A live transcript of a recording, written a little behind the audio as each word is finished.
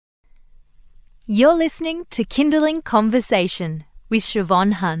You're listening to Kindling Conversation with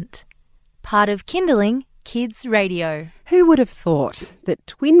Siobhan Hunt, part of Kindling Kids Radio. Who would have thought that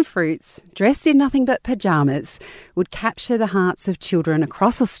twin fruits dressed in nothing but pyjamas would capture the hearts of children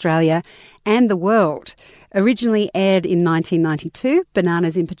across Australia and the world? Originally aired in 1992,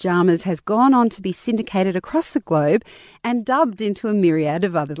 Bananas in Pyjamas has gone on to be syndicated across the globe and dubbed into a myriad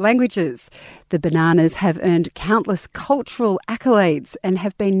of other languages. The Bananas have earned countless cultural accolades and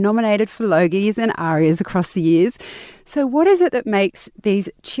have been nominated for Logies and Arias across the years. So what is it that makes these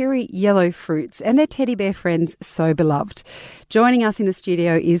cheery yellow fruits and their teddy bear friends so beloved? Joining us in the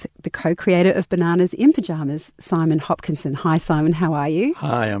studio is the co-creator of Bananas in Pyjamas, Simon Hopkinson. Hi, Simon. How are you?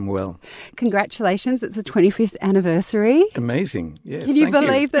 Hi, I'm well. Congratulations. It's the 25th anniversary. Amazing. Yes, Can you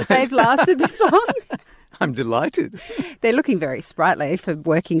believe that they've lasted this long? I'm delighted. They're looking very sprightly for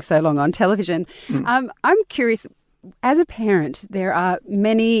working so long on television. I'm curious, as a parent, there are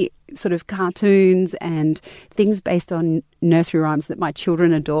many sort of cartoons and things based on nursery rhymes that my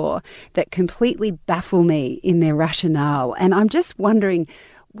children adore that completely baffle me in their rationale. And I'm just wondering,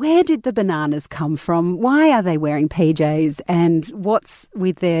 where did the bananas come from? Why are they wearing PJs? And what's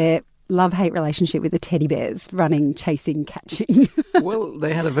with their love-hate relationship with the teddy bears, running, chasing, catching? Well,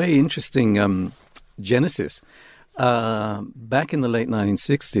 they had a very interesting genesis. Back in the late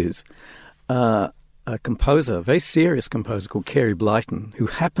 1960s, a composer, a very serious composer called Carey Blyton, who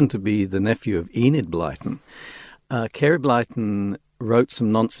happened to be the nephew of Enid Blyton. Carey Blyton wrote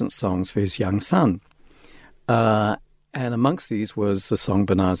some nonsense songs for his young son. And amongst these was the song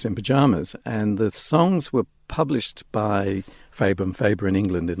Bananas in Pyjamas. And the songs were published by Faber and Faber in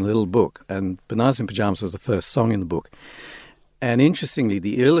England in a little book. And Bananas in Pyjamas was the first song in the book. And interestingly,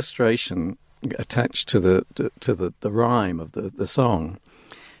 the illustration attached to the rhyme of the song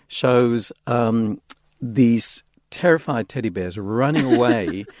shows these terrified teddy bears running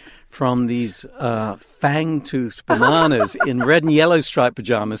away from these fang-toothed bananas in red and yellow striped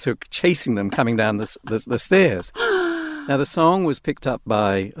pyjamas who are chasing them coming down the stairs. Now, the song was picked up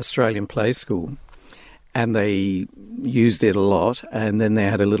by Australian Play School, and they used it a lot, and then they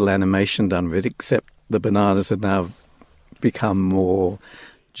had a little animation done with it, except the bananas had now become more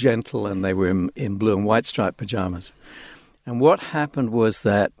gentle, and they were in blue and white striped pyjamas. And what happened was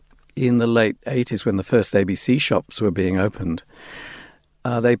that in the late 80s, when the first ABC shops were being opened,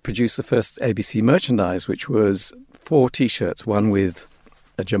 they produced the first ABC merchandise, which was 4 T-shirts, one with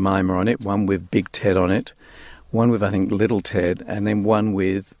a Jemima on it, one with Big Ted on it, one with, I think, Little Ted, and then one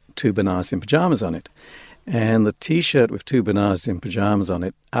with 2 bananas in pyjamas on it. And the T-shirt with 2 bananas in pyjamas on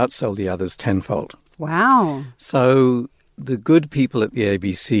it outsold the others tenfold. Wow. So the good people at the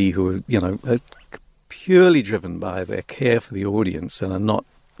ABC, who are purely driven by their care for the audience and are not,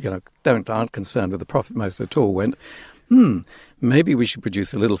 aren't concerned with the profit motive at all, went, maybe we should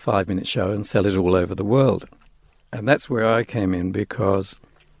produce a little 5-minute show and sell it all over the world. And that's where I came in, because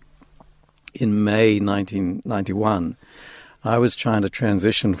in May 1991, I was trying to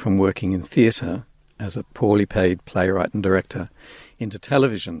transition from working in theatre as a poorly paid playwright and director into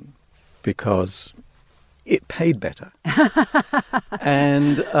television, because it paid better.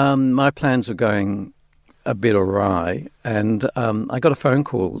 And my plans were going a bit awry, and I got a phone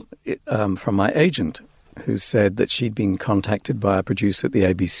call from my agent, who said that she'd been contacted by a producer at the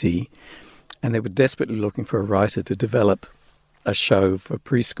ABC, and they were desperately looking for a writer to develop a show for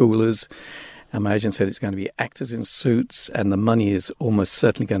preschoolers. And my agent said it's going to be actors in suits, and the money is almost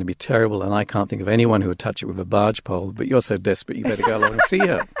certainly going to be terrible, and I can't think of anyone who would touch it with a barge pole, but you're so desperate you better go along and see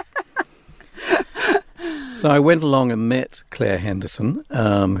her. So I went along and met Claire Henderson,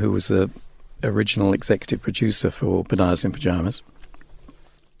 who was the original executive producer for Bananas in Pyjamas.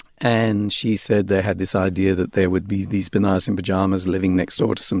 And she said they had this idea that there would be these bananas in pyjamas living next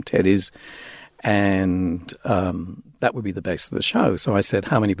door to some teddies, and that would be the base of the show. So I said,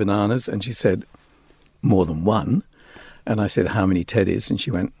 how many bananas? And she said, more than one. And I said, how many teddies? And she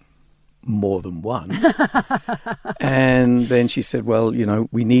went, more than one. And then she said, well,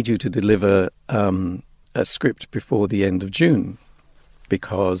 we need you to deliver a script before the end of June,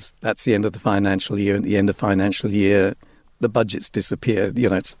 because that's the end of the financial year. At the end of financial year, the budgets disappear.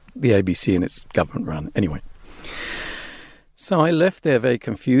 It's the ABC and it's government run. Anyway. So I left there very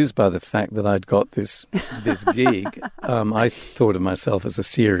confused by the fact that I'd got this gig. I thought of myself as a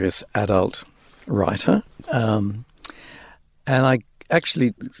serious adult writer. And I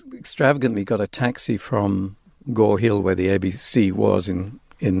actually extravagantly got a taxi from Gore Hill, where the ABC was in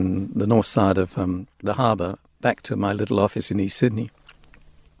the north side of the harbour, back to my little office in East Sydney.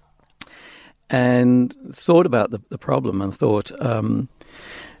 And thought about the problem and thought,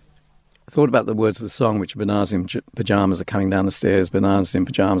 thought about the words of the song, which bananas in pyjamas are coming down the stairs, bananas in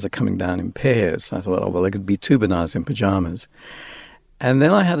pyjamas are coming down in pairs. I thought, oh, well, there could be 2 bananas in pyjamas. And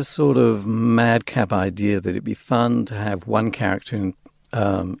then I had a sort of madcap idea that it'd be fun to have one character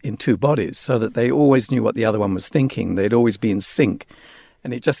in 2 bodies so that they always knew what the other one was thinking. They'd always be in sync.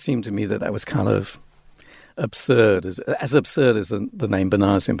 And it just seemed to me that that was kind of absurd, as absurd as the name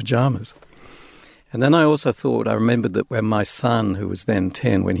Bananas in Pyjamas. And then I also thought, I remembered that when my son, who was then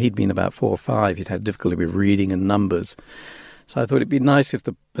 10, when he'd been about 4 or 5, he'd had difficulty with reading and numbers. So I thought it'd be nice if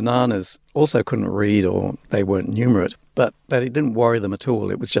the bananas also couldn't read or they weren't numerate, but that it didn't worry them at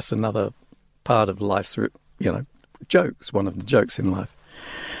all. It was just another part of life's, jokes, one of the jokes in life.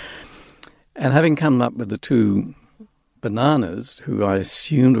 And having come up with the 2 bananas, who I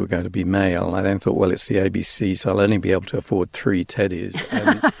assumed were going to be male, I then thought, well, it's the ABC, so I'll only be able to afford 3 teddies.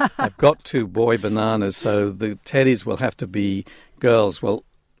 And I've got 2 boy bananas, so the teddies will have to be girls. Well,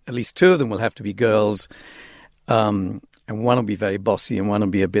 at least 2 of them will have to be girls, and one will be very bossy and one will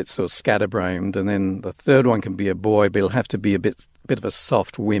be a bit sort of scatterbrained, and then the third one can be a boy, but he'll have to be a bit of a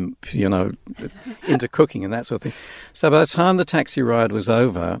soft wimp, into cooking and that sort of thing. So by the time the taxi ride was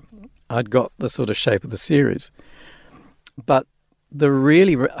over, I'd got the sort of shape of the series. But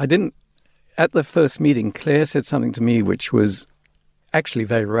I didn't, at the first meeting, Claire said something to me which was actually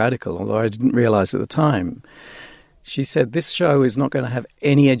very radical, although I didn't realize at the time. She said, this show is not going to have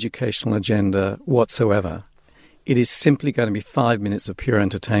any educational agenda whatsoever. It is simply going to be 5 minutes of pure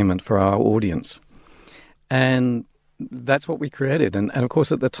entertainment for our audience. And that's what we created. And of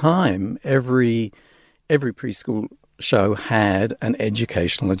course, at the time, every preschool show had an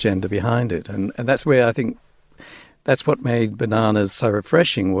educational agenda behind it. And that's where I think that's what made Bananas so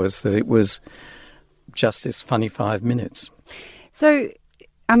refreshing, was that it was just this funny 5 minutes. So,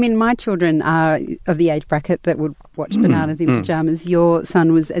 I mean, my children are of the age bracket that would watch Bananas in Pyjamas. Your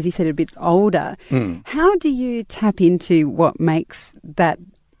son was, as you said, a bit older. How do you tap into what makes that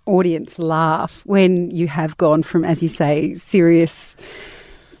audience laugh when you have gone from, as you say, serious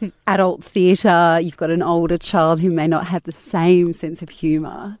adult theatre, you've got an older child who may not have the same sense of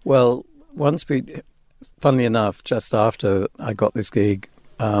humour? Well, funnily enough, just after I got this gig,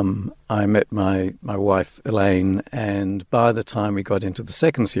 I met my wife, Elaine, and by the time we got into the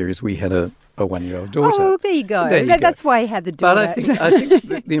second series, we had a 1-year-old daughter. Oh, there you go. That's why he had the daughter. But I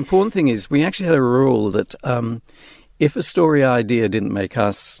think the important thing is we actually had a rule that if a story idea didn't make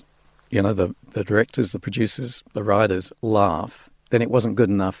us, the directors, the producers, the writers, laugh, then it wasn't good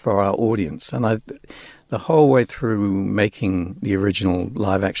enough for our audience. And the whole way through making the original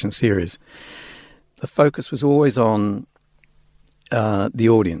live-action series, the focus was always on the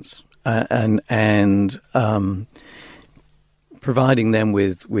audience and providing them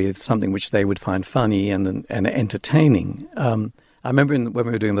with something which they would find funny and entertaining. I remember when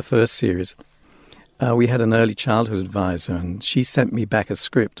we were doing the first series, we had an early childhood advisor, and she sent me back a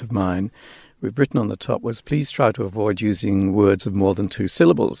script of mine. We've written on the top was, please try to avoid using words of more than 2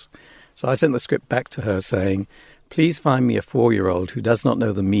 syllables. So I sent the script back to her saying, please find me a 4-year-old who does not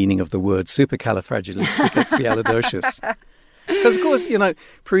know the meaning of the word supercalifragilisticexpialidocious. Because, of course,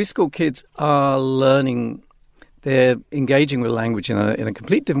 preschool kids are learning, they're engaging with language in a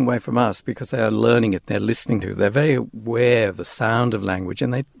complete different way from us, because they are learning it, they're listening to it, they're very aware of the sound of language,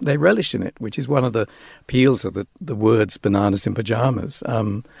 and they relish in it, which is one of the appeals of the words Bananas in Pyjamas.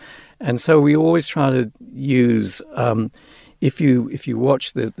 And so we always try to use, if you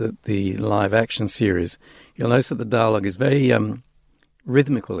watch the live action series, you'll notice that the dialogue is very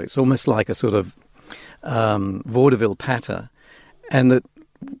rhythmical. It's almost like a sort of vaudeville patter, and that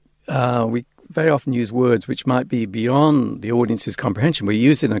we very often use words which might be beyond the audience's comprehension. We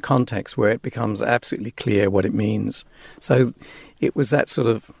use it in a context where it becomes absolutely clear what it means. So it was that sort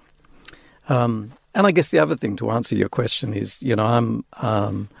of... and I guess the other thing, to answer your question, is,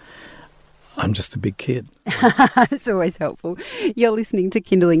 I'm just a big kid. It's always helpful. You're listening to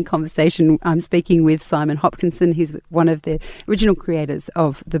Kindling Conversation. I'm speaking with Simon Hopkinson. He's one of the original creators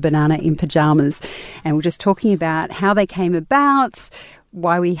of the Banana in Pyjamas. And we're just talking about how they came about,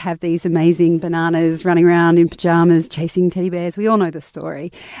 why we have these amazing bananas running around in pyjamas, chasing teddy bears. We all know the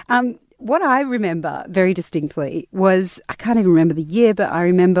story. What I remember very distinctly was, I can't even remember the year, but I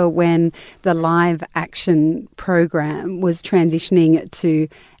remember when the live action program was transitioning to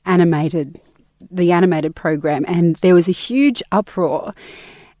the animated program, and there was a huge uproar.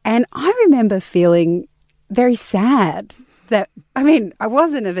 And I remember feeling very sad that, I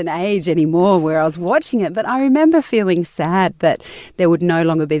wasn't of an age anymore where I was watching it, but I remember feeling sad that there would no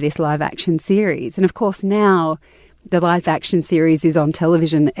longer be this live action series. And of course now the live action series is on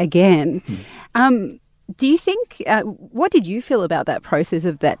television again. Do you think, what did you feel about that process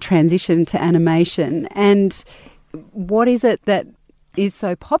of that transition to animation? And what is it that is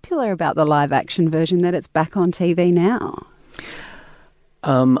so popular about the live action version that it's back on TV now?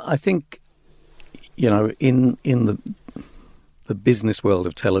 I think, in the business world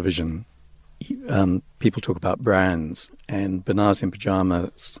of television, people talk about brands, and Bananas in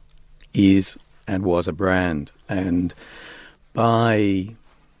Pyjamas is and was a brand. And by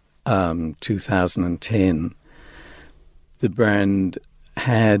 2010, the brand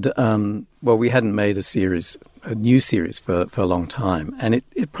had, we hadn't made a new series for a long time. And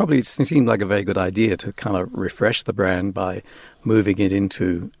it probably seemed like a very good idea to kind of refresh the brand by moving it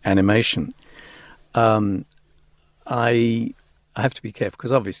into animation. I have to be careful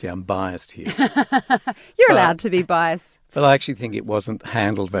because obviously I'm biased here. You're allowed to be biased. But I actually think it wasn't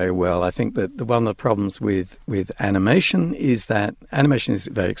handled very well. I think that one of the problems with animation is that animation is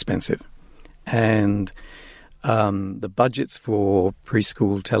very expensive. And the budgets for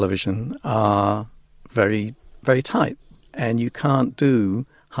preschool television are very, very tight. And you can't do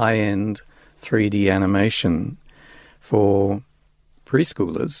high-end 3D animation for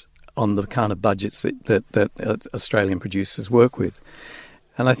preschoolers on the kind of budgets that Australian producers work with.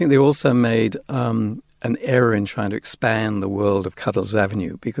 And I think they also made an error in trying to expand the world of Cuddles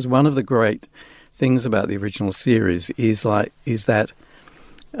Avenue, because one of the great things about the original series is that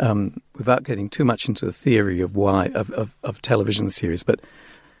without getting too much into the theory of why of television series, but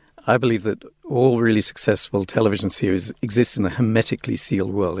I believe that all really successful television series exist in a hermetically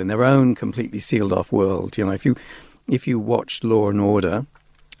sealed world, in their own completely sealed off world. If you watch Law and Order,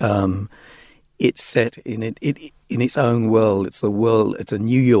 it's set in its own world. It's a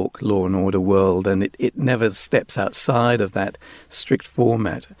New York Law and Order world, and it never steps outside of that strict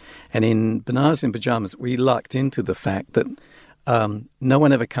format. And in Bananas in Pyjamas, we lucked into the fact that no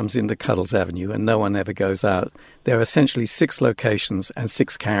one ever comes into Cuddles Avenue and no one ever goes out. There are essentially 6 locations and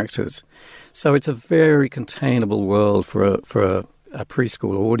 6 characters. So it's a very containable world for a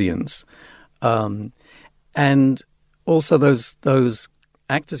preschool audience. And also those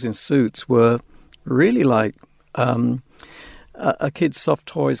actors in suits were really like a kid's soft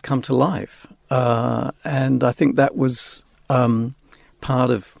toys come to life. And I think that was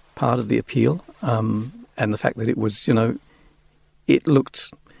part of the appeal, and the fact that it was, it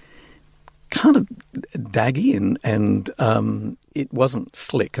looked kind of daggy and it wasn't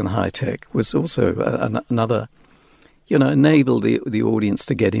slick and high-tech, was also another, enable the audience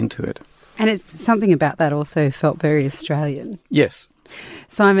to get into it. And it's something about that also felt very Australian. Yes.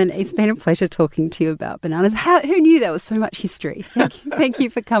 Simon, it's been a pleasure talking to you about bananas. Who knew there was so much history? Thank you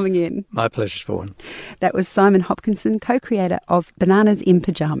for coming in. My pleasure, Vaughan. That was Simon Hopkinson, co-creator of Bananas in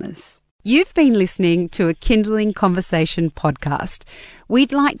Pyjamas. You've been listening to a Kindling Conversation podcast.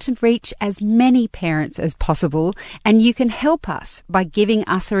 We'd like to reach as many parents as possible, and you can help us by giving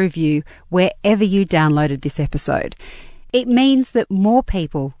us a review wherever you downloaded this episode. It means that more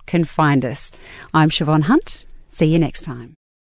people can find us. I'm Siobhan Hunt. See you next time.